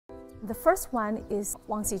The first one is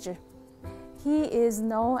Wang. He is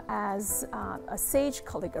known as a sage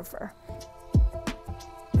calligrapher.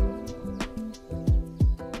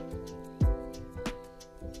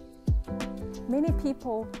 Many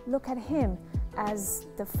people look at him as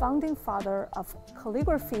the founding father of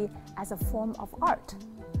calligraphy as a form of art.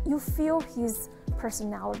 You feel his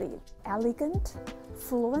personality, elegant,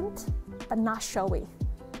 fluent, but not showy,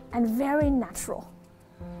 and very natural.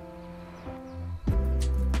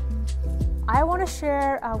 I want to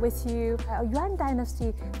share with you a Yuan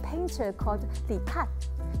Dynasty painter called Li Kan.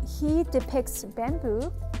 He depicts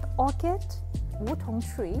bamboo, orchid, wutong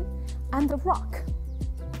tree, and the rock.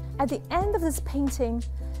 At the end of this painting,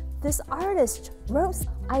 this artist wrote,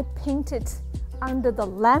 "I painted under the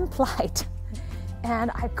lamplight,"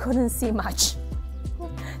 and I couldn't see much.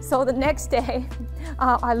 So the next day,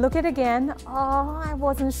 I look at it again. I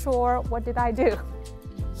wasn't sure what did I do.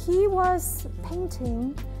 He was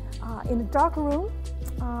painting in a dark room,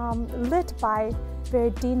 lit by very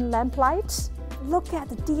dim lamplight. Look at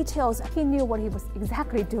the details. He knew what he was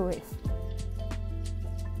exactly doing.